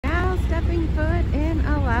stepping foot in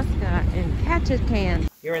Alaska in Ketchikan.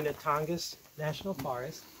 You're in the Tongass National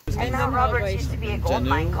Forest. And Mount Roberts used to be a gold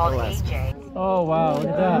mine called AJ. Oh wow, look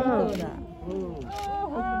at that.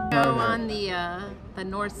 Go on the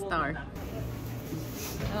North Star.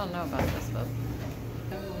 I don't know about this stuff.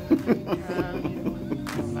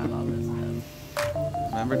 About all this stuff.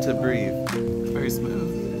 Remember to breathe. Very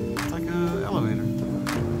smooth. It's like an elevator.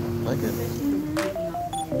 Like it?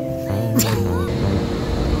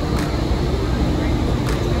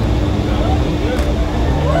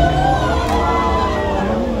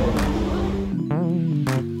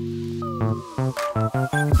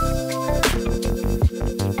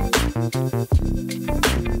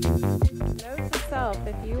 Note to self,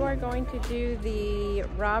 if you are going to do the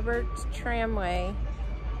Roberts Tramway,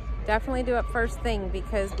 definitely do it first thing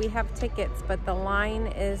because we have tickets, but the line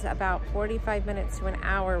is about 45 minutes to an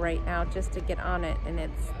hour right now just to get on it, and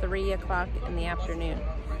it's 3 o'clock in the afternoon.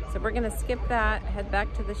 So we're gonna skip that, head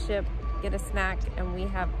back to the ship, get a snack, and we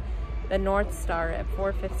have the North Star at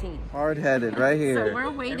 4:15. Hard-headed, right here. So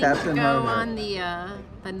we're waiting Captain to go Hard-headed. on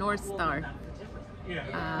the North Star. We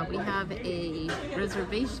have a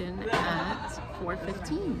reservation at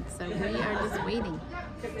 4:15, so we are just waiting.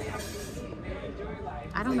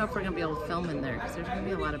 I don't know if we're gonna be able to film in there because there's gonna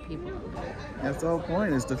be a lot of people. That's the whole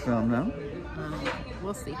point, is to film, no?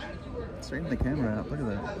 We'll see. Straighten the camera out. Look at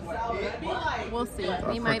that. We'll see. Oh,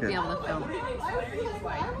 We might fuck be it. able to film.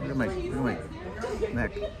 Look at my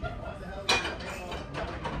neck.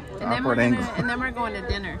 And Awkward angle. then we're going to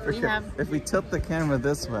dinner. If we tilt the camera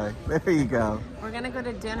this way, there you go. We're gonna go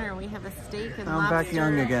to dinner. We have a steak and I'm lobster. back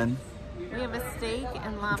young again. We have a steak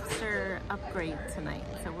and lobster upgrade tonight.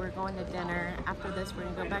 So we're going to dinner. After this, we're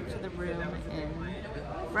gonna go back to the room and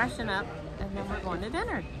freshen up, and then we're going to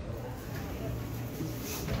dinner.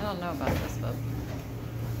 I don't know about this, but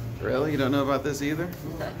Really? You don't know about this either? it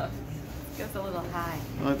goes a little high.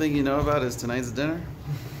 The only thing you know about is tonight's dinner?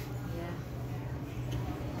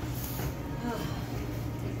 Yeah.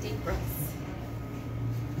 Take deep breaths.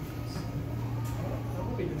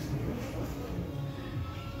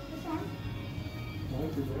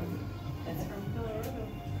 That's from Colorado.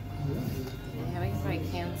 Yeah, we can probably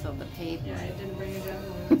cancel the paid. Yeah, I didn't bring it down.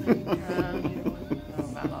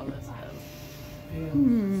 About all this stuff.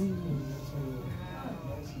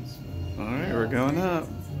 Alright, we're going up.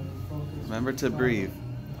 Remember to breathe.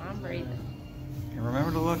 I'm breathing. And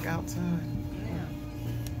remember to look outside.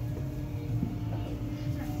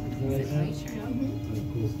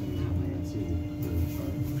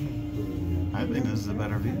 I think this is a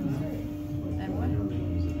better view. And what?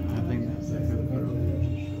 I think that's a good view.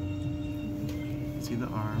 See the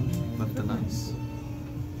arm, lift the nice.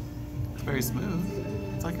 It's very smooth.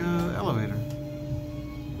 It's like an elevator.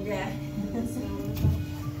 Yeah.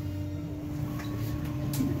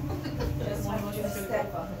 Just one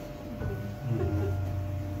step up.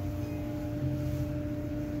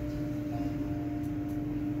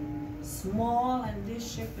 Small, and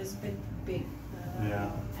this ship is big.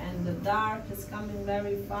 Yeah. And the dark is coming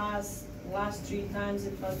very fast. Last 3 times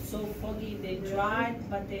it was so foggy they tried,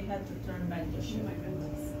 but they had to turn back the ship.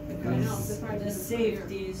 Because the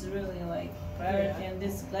safety is really like priority, and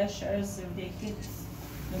these glaciers, if they hit,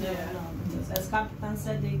 you never know. Because as Captain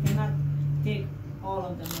said, they cannot take all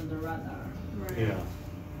of them on the radar. Yeah.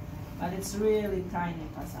 But it's really tiny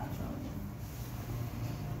passage.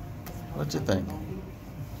 What you think? A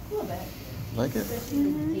little bit. Like it?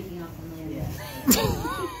 Taking off on land.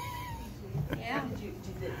 Yeah.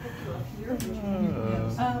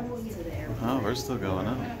 Oh, we're still going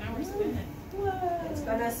up. It's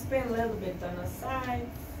gonna spin a little bit on the side.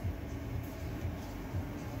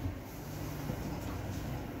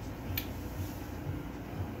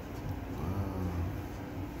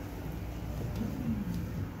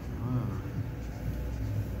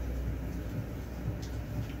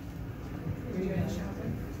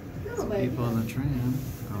 People on the tram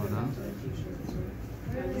going up.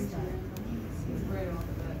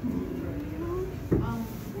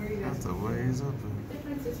 That's a ways up.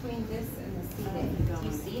 Difference between this and the sea day. Do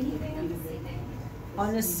you see anything on the sea day?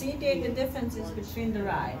 On the sea day, the difference is between the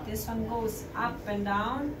ride. This one goes up and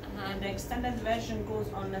down, and the extended version goes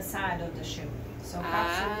on the side of the ship. So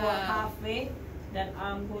capsule go halfway, then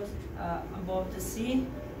arm goes above the sea,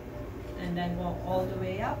 and then go all the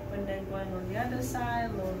way up, and then going on the other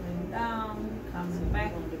side, rolling down, coming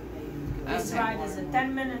back. This ride is a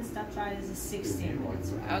 10 minutes, that ride is a 16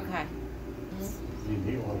 minutes ride. Okay.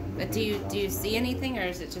 But do you see anything, or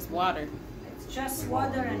is it just water? It's just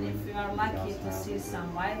water, and if you are lucky to see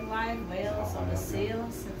some wildlife, whales, or the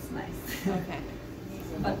seals, it's nice. Okay.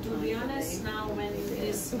 But to be honest, now when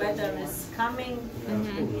this weather is coming,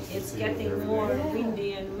 it's getting more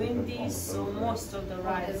windy and windy, so most of the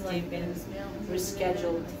rides they've been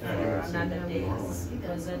rescheduled for another days.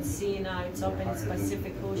 Because at sea now it's open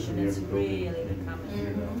Pacific Ocean, it's really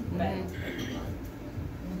becoming bad.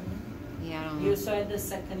 Yeah. You saw it the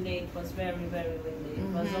second day, it was very, very windy. It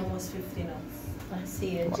was almost 50 knots. I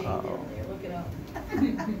see a Jane down there, look it up.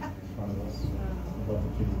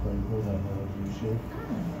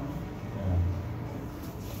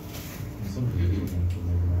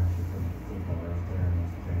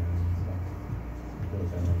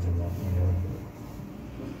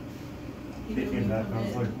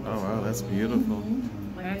 Oh wow, that's beautiful.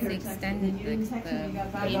 That's extended the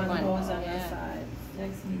main one. Yeah.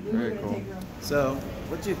 Very cool. So,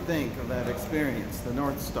 what'd you think of that experience, the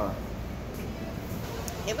North Star?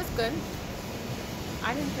 It was good.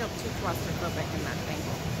 I didn't feel too claustrophobic in that thing.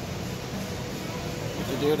 Would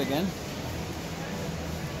you do it again?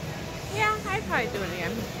 Yeah, I'd probably do it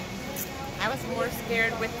again. I was more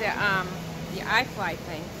scared with the iFly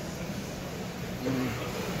thing.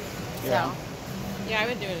 Yeah. So, yeah, I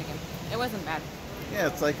would do it again. It wasn't bad. Yeah,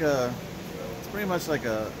 it's pretty much like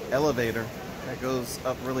a elevator that goes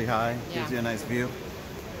up really high, gives you a nice view.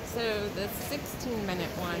 So the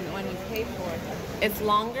 16-minute one, the one you pay for, it's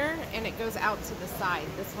longer and it goes out to the side.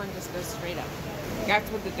 This one just goes straight up. That's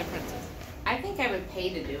what the difference is. I think I would pay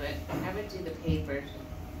to do it. I would do the paid version.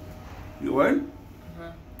 You would?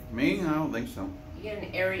 Uh-huh. Me? I don't think so. You get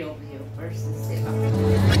an aerial view versus sit up.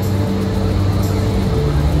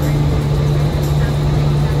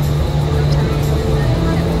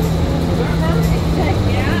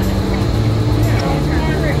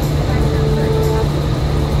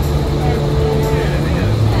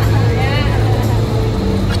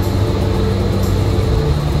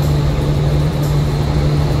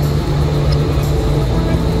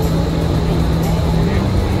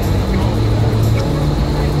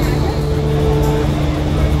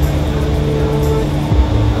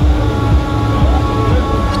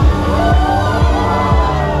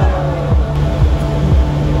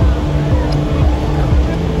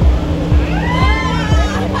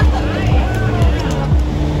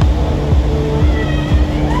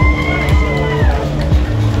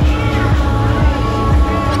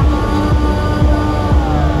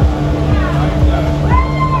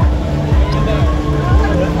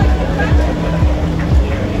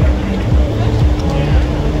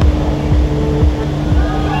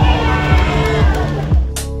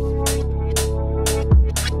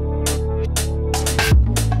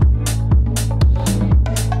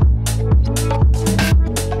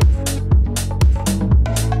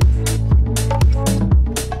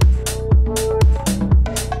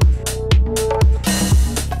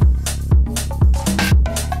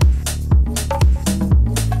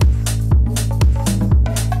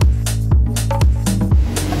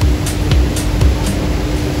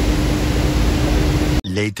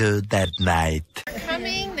 Later that night.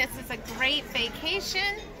 Coming, this is a great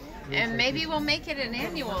vacation, and maybe we'll make it an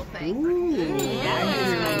annual thing.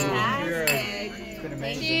 It's been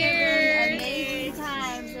amazing. Cheers! Amazing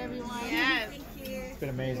times, everyone. Yes. It's been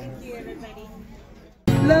amazing. Thank you, everybody.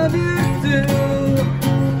 Love you too.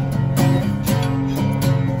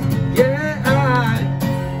 Yeah, I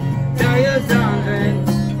tell you something.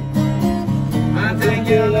 I think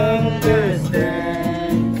you'll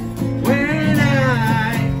understand when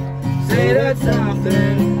I say that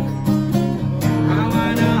something. I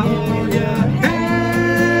wanna hold your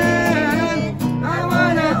hand. I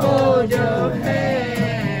wanna hold your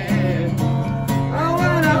hand. I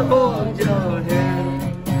wanna hold your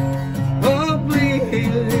hand. Oh,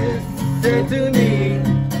 please say to me.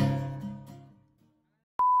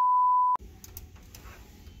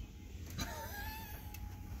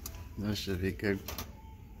 That should be good.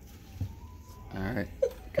 All right,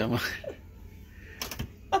 come on.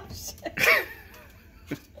 Oh, shit.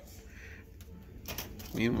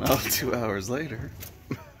 Meanwhile, 2 hours later.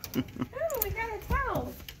 Oh, we got a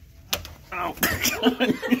towel. Oh.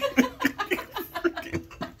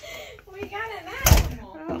 We got an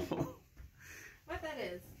animal. What that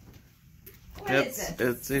is? What is it?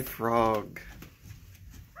 It's a frog.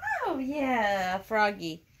 Oh, yeah, a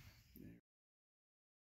froggy.